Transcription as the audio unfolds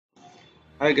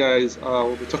Hi guys,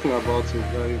 we'll be talking about a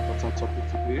very important topic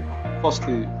today.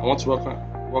 Firstly, I want to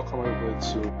welcome everybody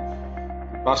to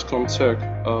the Bashcom Tech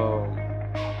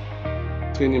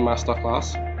training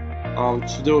masterclass.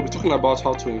 Today we'll be talking about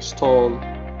how to install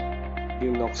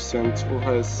Linux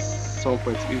Centos7 on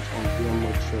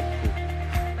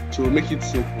Vmware to make it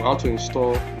simple, how to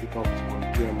install Linux on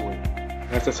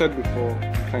Vmware. As I said before,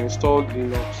 you can install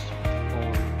Linux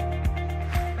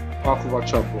Powerful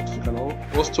VirtualBox. You can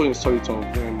also install it on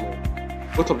Vmware.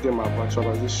 Both of them are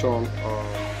virtualization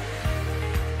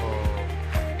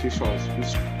applications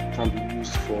which can be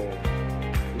used for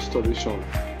installation.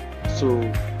 So,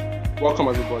 welcome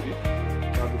everybody.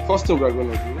 Now, the first thing we are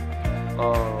going to do,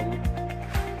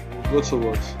 we'll go to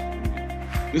what?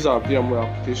 This is our VMware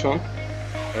application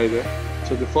right there.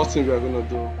 So, the first thing we are going to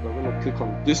do, we're going to click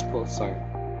on this plus sign,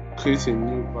 create a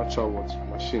new virtual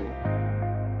machine.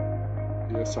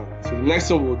 Yes, sir. So the next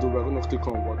thing we'll do, we're going to click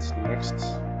on what next.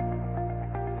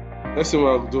 Next thing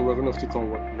we'll do, we're going to click on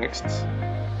what next. So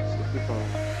click on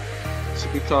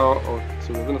speaker, so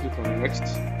we're going to click on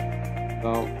next.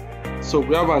 Now, so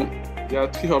we have there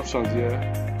are three options here.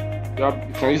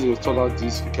 You can use the installer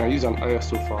disk, you can use an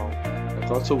ISO file. You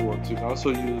can also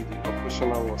use the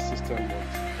operational or system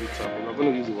data. But we're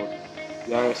going to use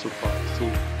the ISO file. So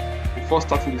before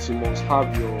starting this, you must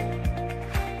have your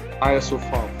ISO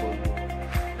file for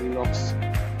Linux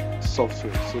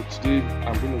software. So today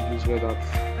I'm going to use that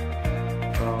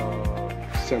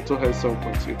Centos7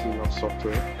 Linux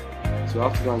software. So I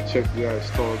have to go and check where I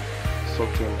stored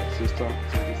software in my system.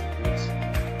 So this is it.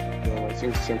 Then I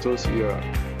think Centos here, I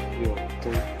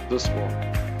think this one.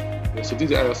 Yeah, so this is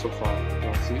the ISO file. You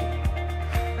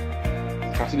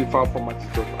can see the file format is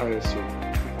 .iso.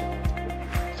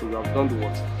 So we have done the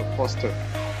first step.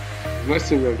 The next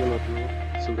thing we are going to do,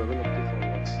 so we are going to click on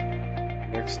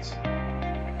next.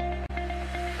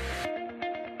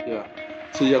 Yeah.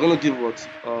 So you're gonna give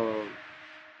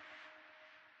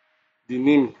the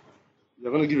name.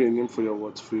 You're gonna give a name for your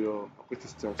operating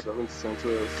system. So you're going to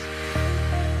Centos.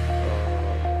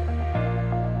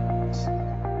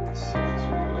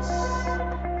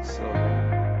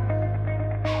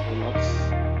 Linux.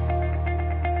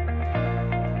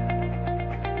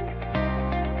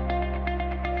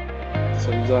 So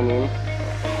username.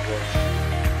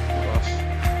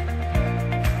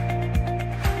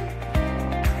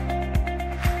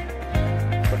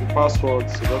 Password,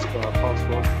 so let's put our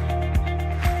password.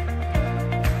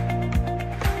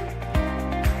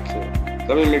 So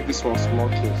let me make this one small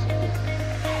case.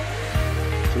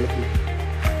 So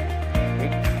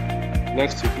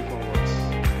next you click on what?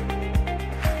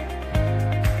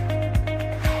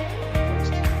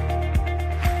 Next.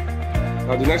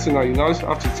 Now the next thing you now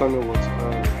have to tell me what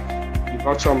the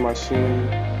virtual machine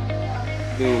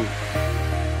name.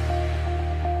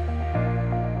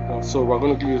 So we're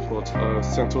going to give it what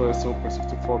Centos7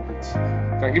 bits.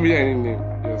 Can give it any name.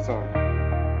 Yes, sir.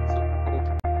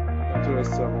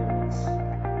 Centos7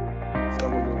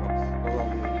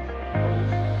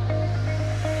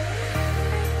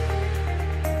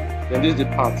 Then this is the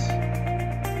path.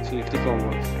 So you click on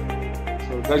what?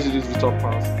 So let's use this virtual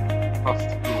path. I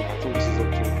think this is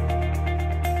okay.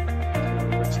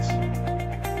 Next.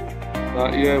 Now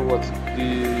here what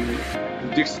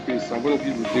the disk space. I'm going to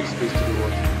give the disk space to the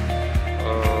what?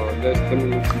 Let me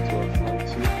make it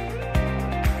 90.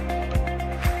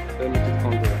 Let me make it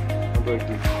 100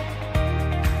 gig.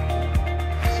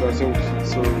 So I think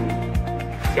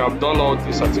if you have done all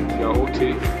this, I think you are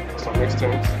okay to some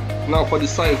extent. Now for the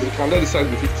size, you can let the size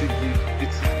be 50 gig,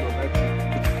 80 or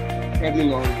 90,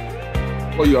 depending on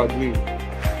what you are doing.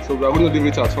 So we are going to leave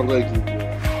it at 100 gig. Then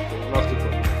we'll have to go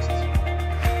next.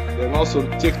 Then also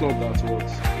take note that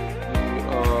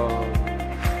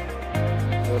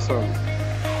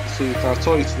so you can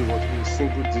store it in a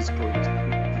single disk or a big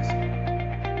disk.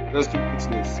 Let's keep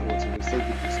putting it in a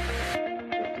single disk.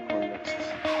 Then click on next.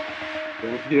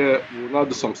 Then here we will now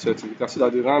do some settings. You can see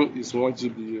that the RAM is 1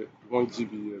 GB. 1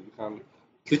 GB here. We can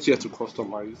click here to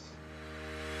customize.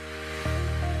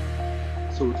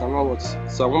 So we can now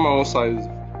so I want my own size.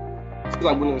 Since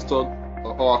I'm going to install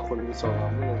our coordinator,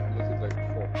 I'm going to make it like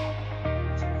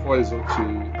 4. 4 is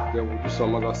okay. Then we'll do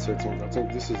some other settings. I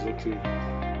think this is okay.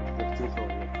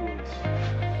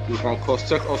 You can cross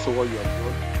check also what you have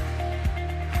done.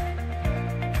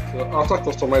 So after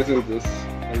customizing this,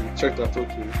 and you check that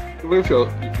okay, even if you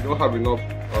don't have enough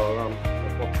RAM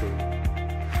up to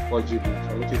 4 GB, you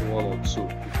can make it 1 or 2.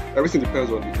 Everything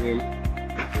depends on the aim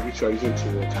which you are using to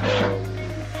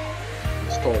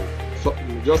install. So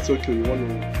you just okay, you want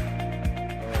to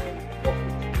work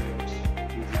with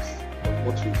physics or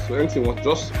what you so anything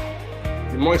just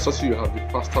the more resources you have, the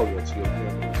faster what your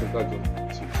VM. So that's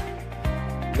just it.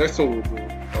 Next thing we'll do,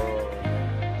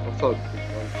 after the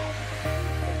program,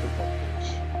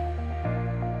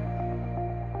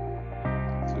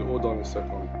 so hold on a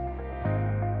second.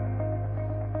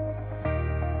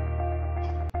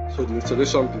 So the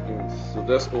installation begins. So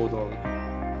let's hold on.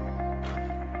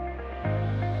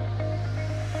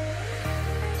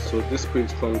 So this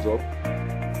page comes up.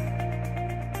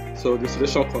 So the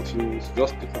installation continues.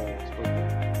 Just click on it. Okay.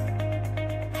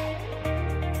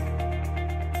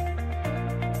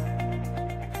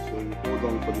 So you hold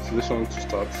on for the installation to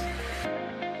start.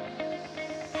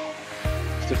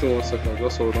 It's taking 1 second.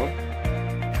 Just hold on.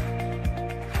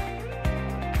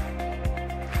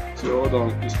 So hold on.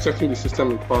 It's checking the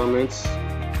system requirements.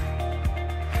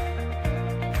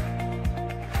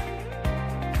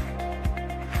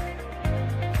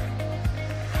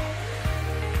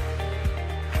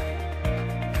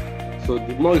 So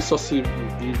the more resources you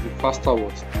give, the faster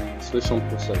what the installation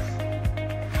process.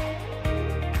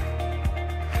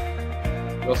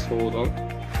 Just hold on.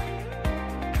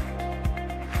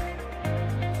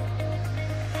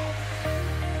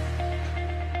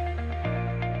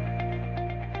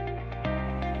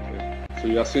 Okay. So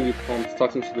you are seeing the prompt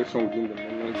start installation within the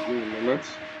moment.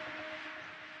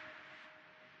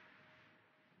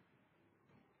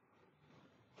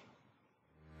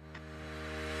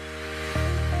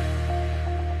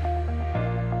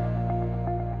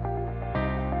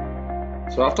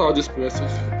 So after all these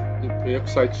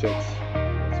prerequisite checks,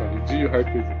 so the GUI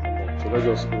page will come up. So let's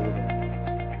just hold on.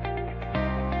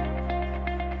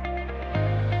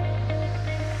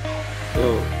 So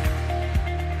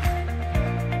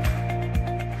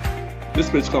this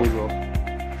page comes up.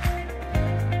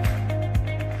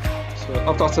 So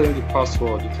after setting the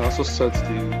password, you can also set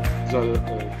the user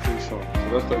function. So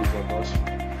let's start with Bash.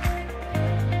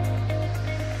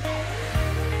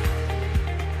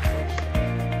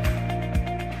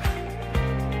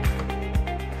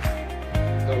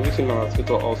 I'm using my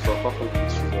Twitter also, apart from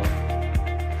this user.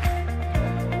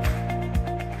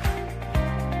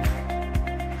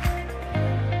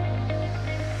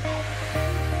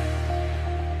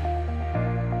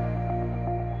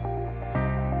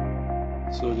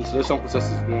 So the installation process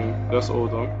is going. Let's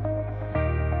hold on.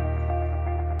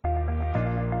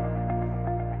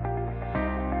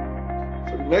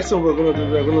 So the next thing we're going to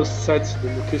do, we're going to set the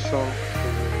location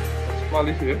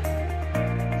particularly here.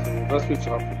 So that's which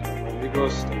Africa.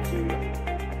 Lagos, Nigeria.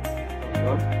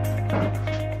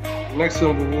 Next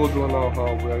thing we will do now,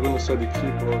 we are going to set the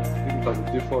keyboard, leave it as the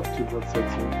default keyboard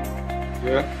setting.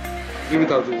 Yeah, leave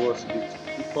it as the what? The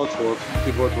default what?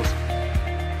 Keyboard was.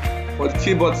 For the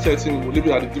keyboard setting, we'll leave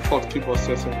it at the default keyboard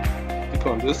setting. Click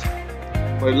on this.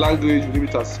 For the language, we'll leave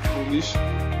it as English.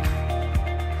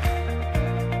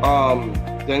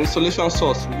 The installation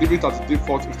source, we'll leave it as the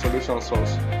default installation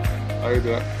source. Are you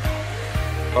there?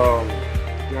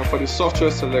 And for the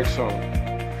software selection,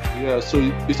 yeah, so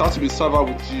it has to be server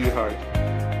with GUI.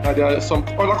 Now there are some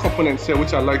other components here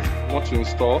which I want to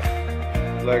install,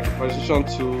 like visualization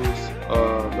tools,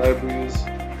 libraries,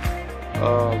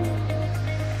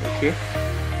 okay,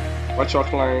 virtual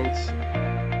clients.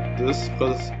 This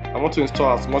because I want to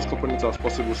install as much components as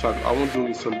possible, so I won't do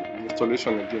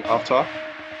installation again after.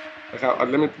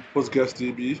 Let me put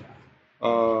PostgreSDB,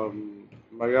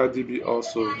 MariaDB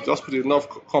also. Just put enough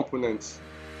components.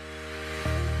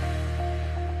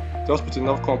 Just put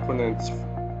enough components.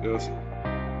 Yes.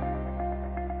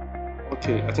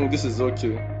 Okay, I think this is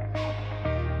okay.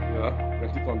 Yeah, I can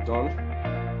click on done.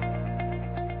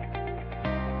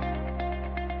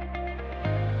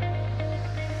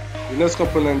 The next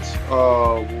component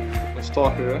we'll install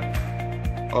here.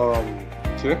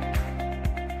 Okay.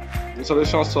 The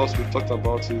installation source, we talked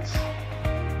about it.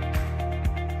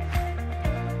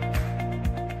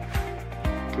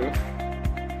 Okay.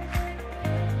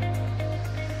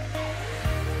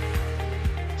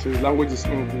 So the language is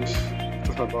English.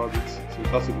 We talked about it. So it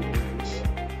has to be English.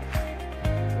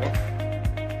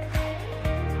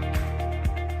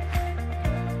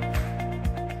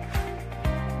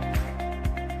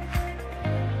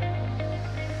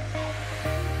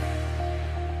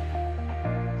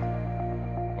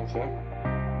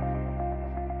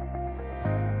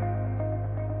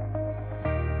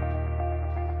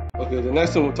 Okay, the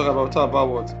next thing we'll talk about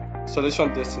what?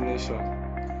 Installation destination.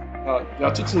 There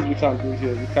are two things we can do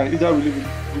here. We can either leave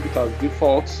it as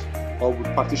default or we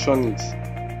partition it.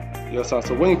 You understand?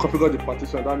 So when you configure the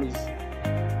partition, that means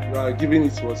you are giving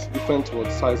it different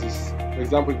sizes. For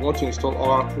example, if you want to install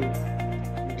Oracle,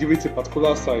 you give it a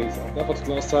particular size, and that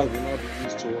particular size will now be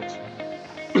used to what?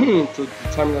 To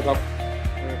determine other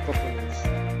components.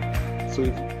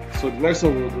 So So the next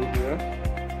one we'll do here,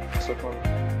 second.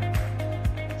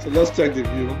 So let's check the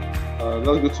view.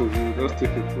 Let's go to view. Let's take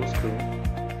a full screen.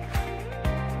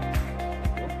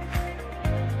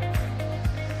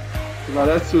 So now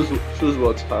let's choose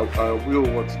what I will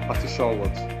what partition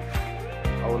what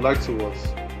I would like to what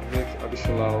make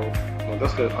additional. No,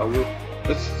 let's say I will.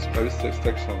 Let's carry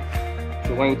section.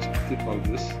 So when you click on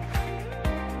this,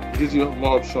 it gives you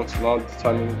more options to now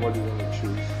determine what you want to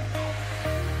choose.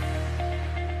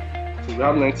 So we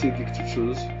have 90 gig to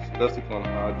choose. So let's click on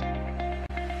add.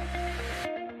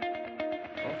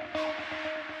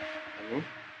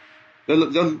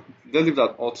 Just leave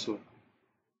that auto.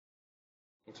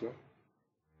 Okay.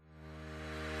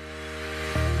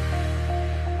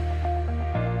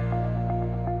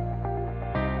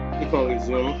 Click on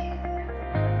resume.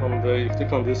 From there, you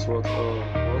click on this word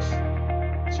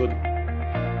so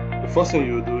the first thing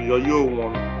you do, your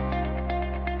UO1.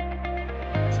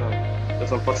 So there's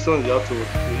some partition you have to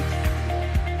create.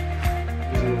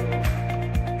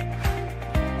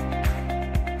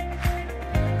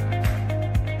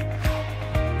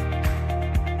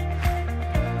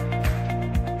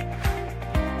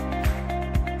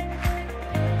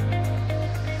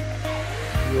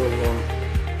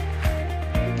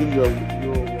 Give your one.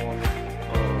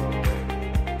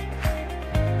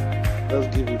 Let's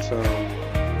give it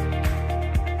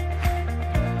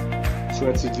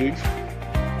 20 gig.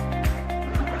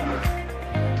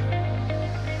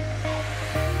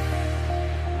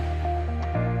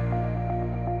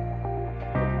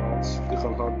 Click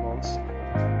on hard mounts.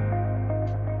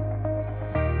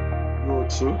 Go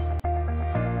to.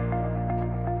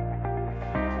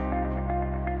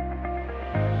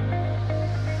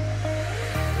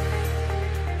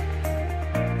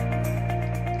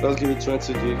 Let's give it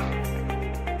 20 gig.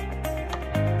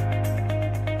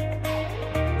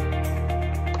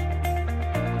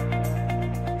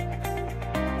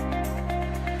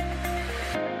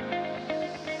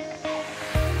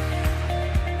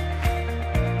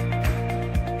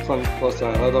 Plus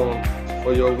another one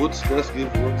for your roots. Let's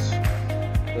give roots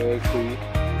directory.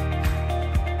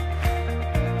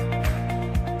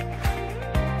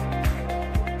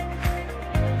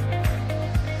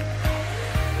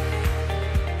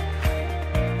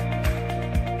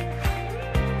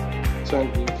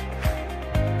 Gig.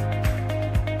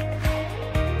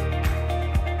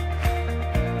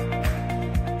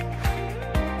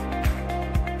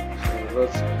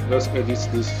 So let's edit this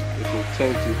with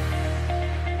 10 gig.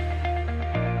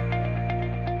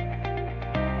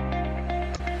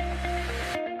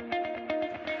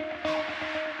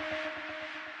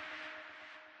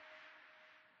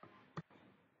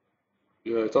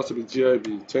 Yeah, it has to be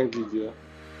GIB, 10 gig, yeah.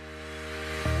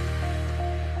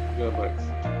 Gigabytes.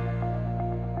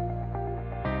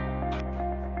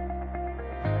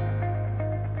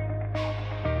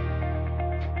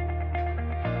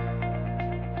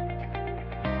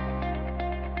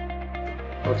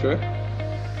 Okay.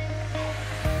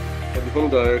 For the home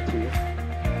directory,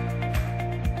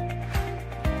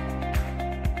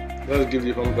 let's give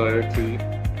the home directory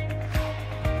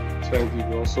 10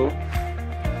 gig also.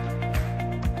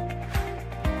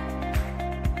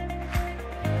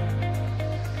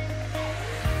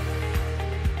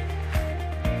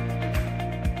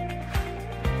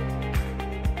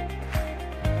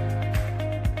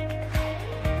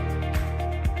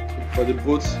 For the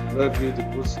boot, let's give the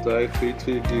boot directory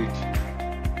 3 gig.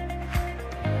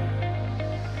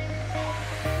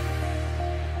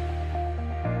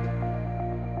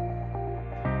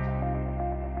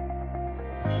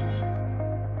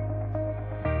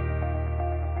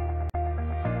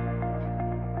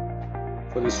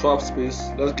 For the swap space,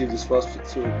 let's give the swap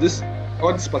space. So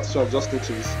all these partitions just need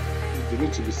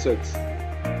to be set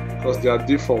because they are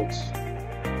default.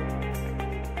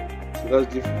 So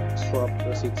let's give swap,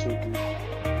 let's say 2 gig.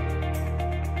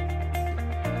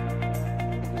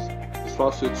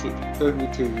 Swap space 2,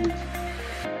 everything gig.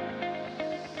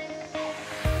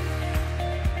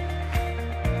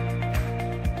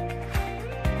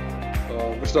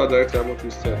 Which directory I want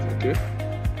to set, okay?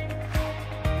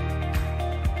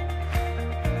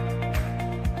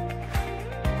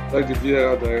 Like the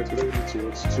DIR directory,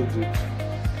 it's 2 gig.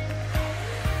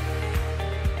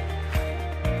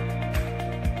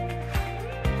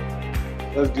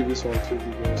 Let's give this one 2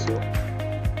 gig also.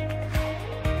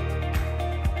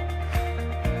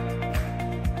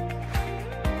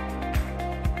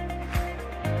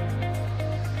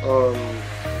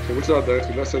 Okay, which are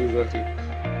directory? Let's set the directory.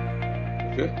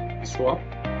 Okay, swap.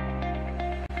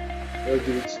 Let's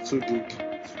give it 2 gig.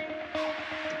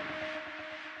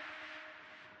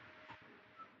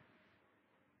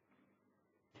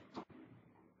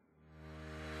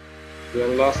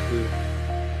 Then lastly,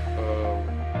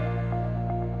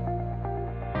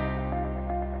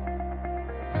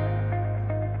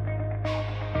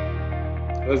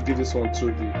 let's give this one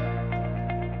 2B.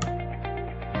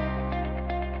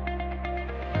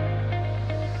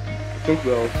 I think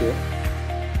we're okay.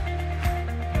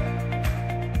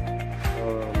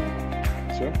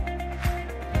 Sure.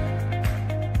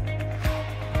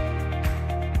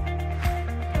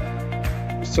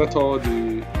 We set all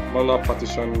the manual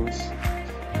partitionings.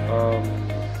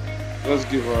 Let's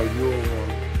give our U1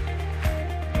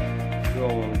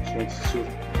 22.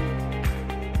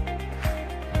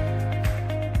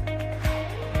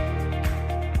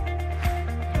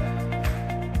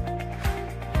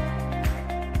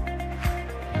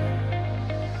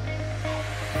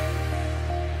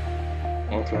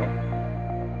 Okay.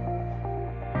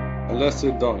 And let's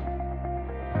say done.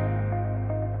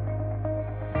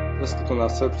 Let's click on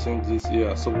accepting this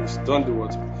here. So we've done the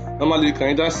what? Normally you can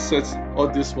either set all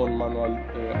this one manually.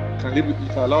 You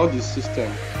can allow the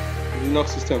system, the Linux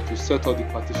system, to set all the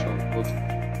partition. But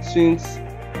since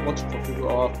we want to configure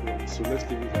our code, so let's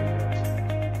leave it like that.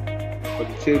 For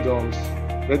the KDOMs,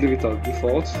 let's leave it as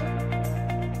default.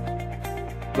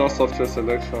 Done software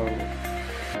selection,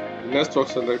 network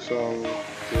selection.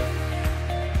 Okay.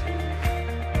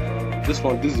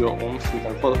 So, this is your own. So you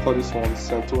can call this one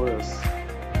Centos7.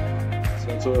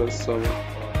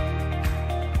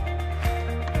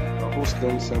 Host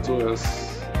name Centos7.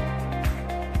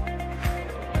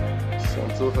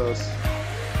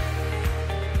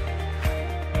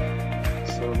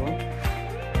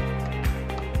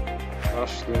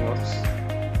 Linux.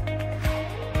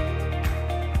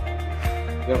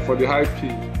 Then for the IP,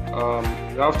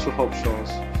 you have two options.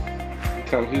 You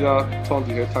can either turn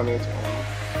the Ethernet on.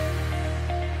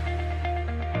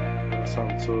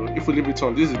 So if we leave it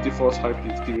on, this is the default IP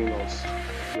it's giving us.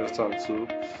 You understand? So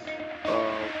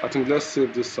I think let's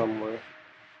save this somewhere.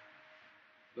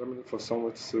 Let me look for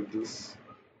somewhere to save this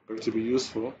for it to be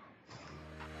useful.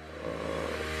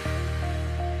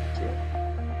 Okay.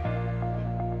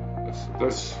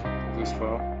 Let's this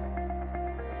file.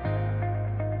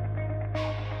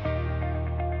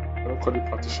 I'll call it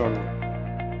partitioning.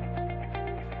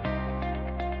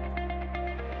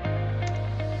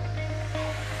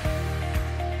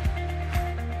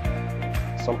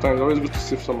 Sometimes it's always good to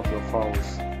save some of your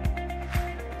files.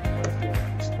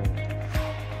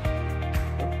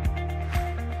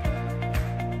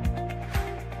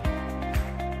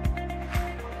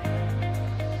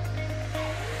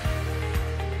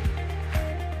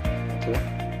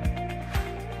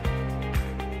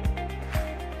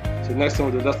 So next thing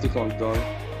we'll do, let's click on done.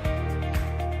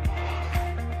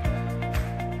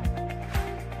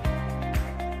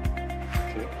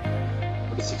 Okay.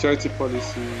 For the security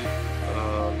policy,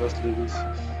 let's leave this.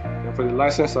 And for the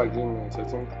license agreement, I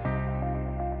think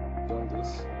done this.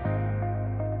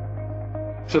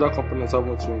 Sure that components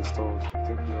haven't been installed. I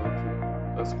think they're okay.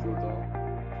 Let's go down.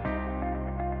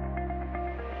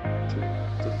 Okay.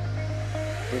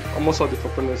 Almost all the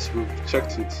components we've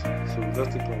checked it. So let's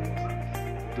click on it.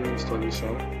 Do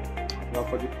installation. Now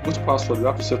for the root password, we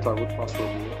have to set our root password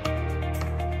here.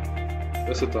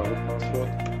 Let's set our root password.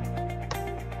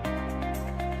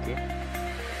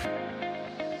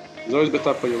 It's always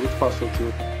better for your root password to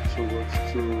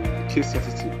be case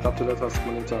sensitive, capital letters,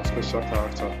 small letters, and special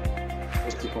character.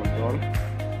 Let's click on done.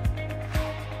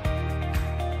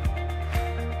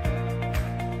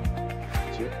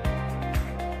 Okay.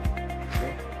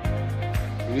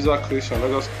 User creation,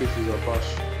 let us create user bash.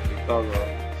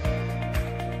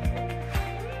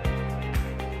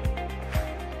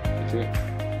 Okay.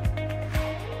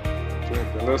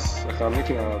 Then I can make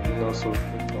it an admin, so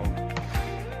click on.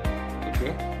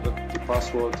 Okay, the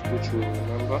password which we'll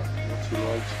remember, what you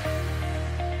like.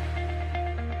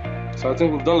 So I think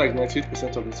we've done like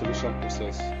 98% of the installation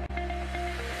process.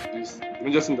 The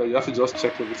major thing that you have to just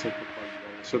check everything properly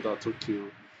and ensure that okay,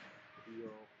 your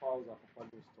files are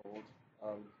properly installed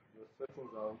and your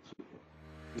settings are okay.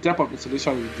 The type of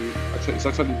installation you do it's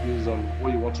actually based on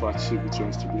what you want to achieve with your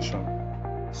installation.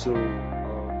 So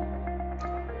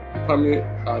probably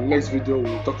our next video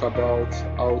will talk about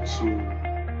how to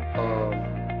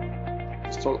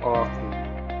install Oracle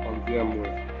on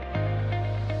Vmware.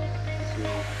 So,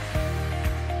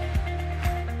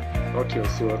 okay,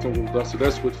 so I think we've done. So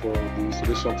let's wait for the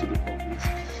installation to be complete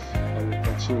and we'll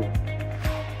continue.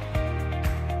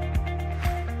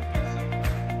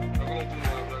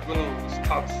 We're going to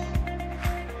start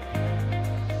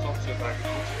software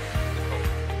package.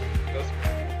 Let's go.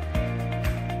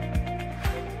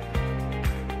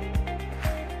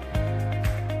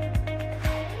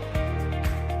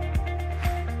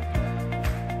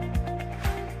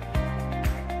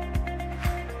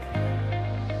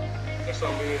 Take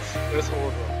some minutes. Let's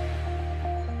hold on.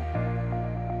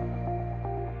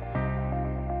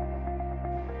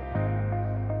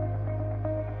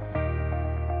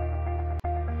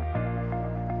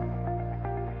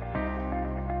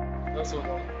 Let's hold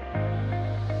on.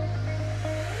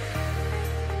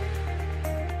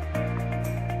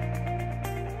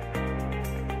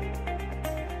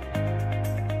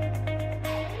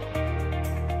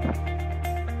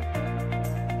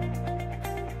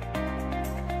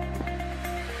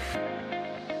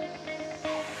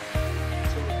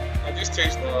 At this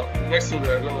stage now, the next thing we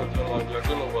are going to do now, we are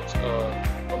going to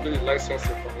update the license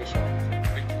information.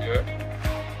 Click here,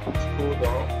 scroll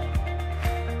down,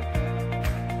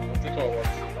 and click on what?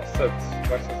 Accept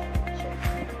license information.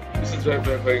 This is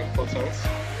very important. So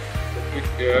click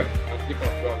here and click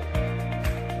on done.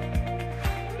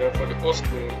 Then for the host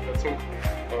name, I think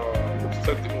we've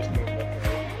set the host name back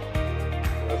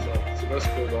already. So let's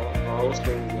scroll down. Our host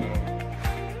name is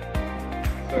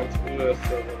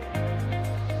Centos7.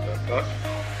 Dash.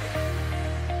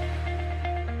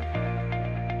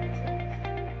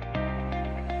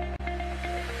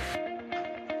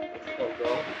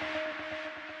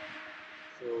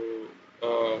 So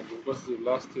we go to the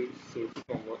last stage, so click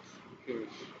on what?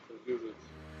 Finish. So use it.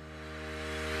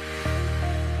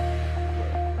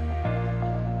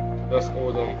 Let's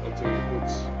hold on until it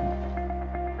boots.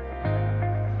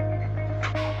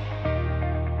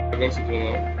 We're going to do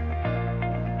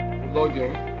now. Log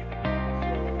in.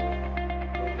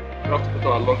 We have to put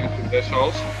our login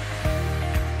credentials.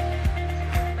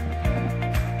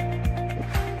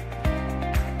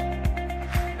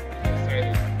 Sign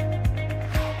in.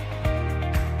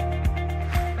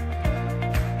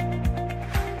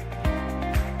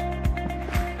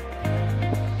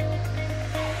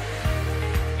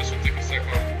 This will take a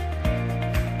second.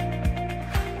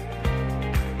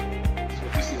 So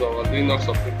this is our Linux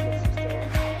operating system.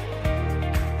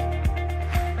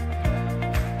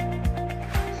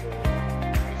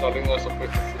 Our Linux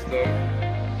operating system.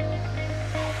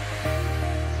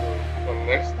 So click on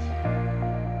next.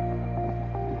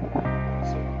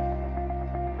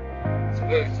 So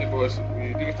there the keyboard, we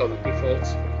leave it as a default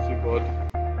for the keyboard.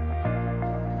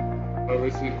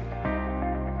 Privacy.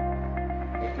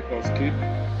 And click on skip.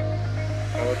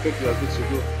 And I think we are good to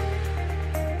go.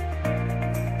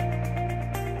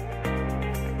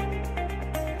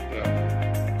 Yeah.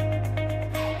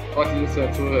 What is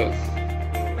Centos?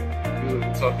 The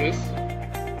interface.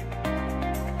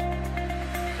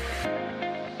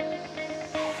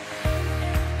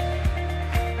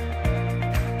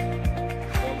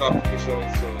 On the application,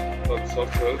 so not the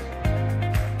software.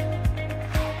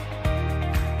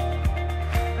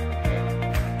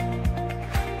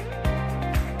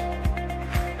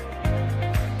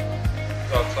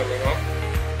 Our terminal.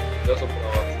 Just open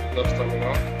our Linux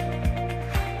terminal.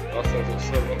 That's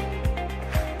Centos7.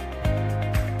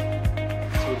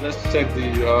 Let's check the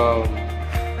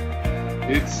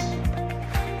dates,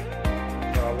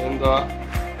 calendar.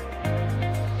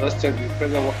 Let's check the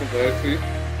present working directory.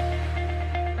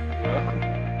 Yeah.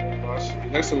 The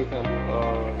next thing we can do,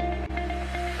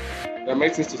 there are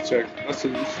many things to check. Let's see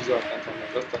which user account I'm on.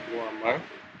 Let's type one on mine.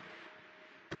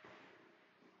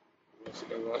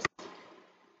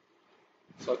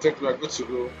 So I think we are good to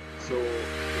go. So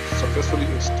it's successfully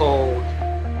installed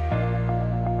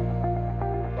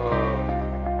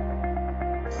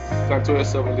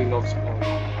Centos7 Linux on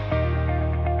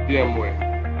Vmware.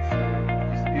 So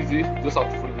it's easy, just have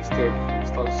to follow the step from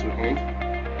start to end.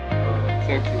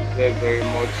 Thank you very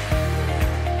much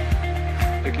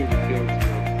for taking the time to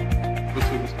go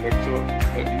through this lecture. It's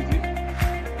not easy.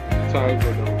 Time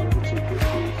that we're able to go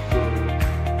through. So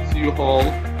see you all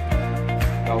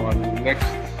in our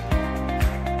next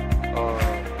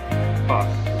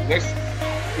class. Next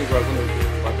thing we're going to do,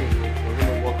 I think we're going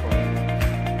to work on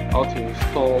how to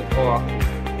install Oracle.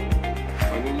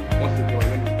 Once again, my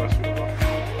name is Bashcom.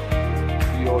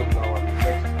 See you all in our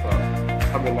next class.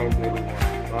 Have a nice day,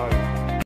 everyone. Bye.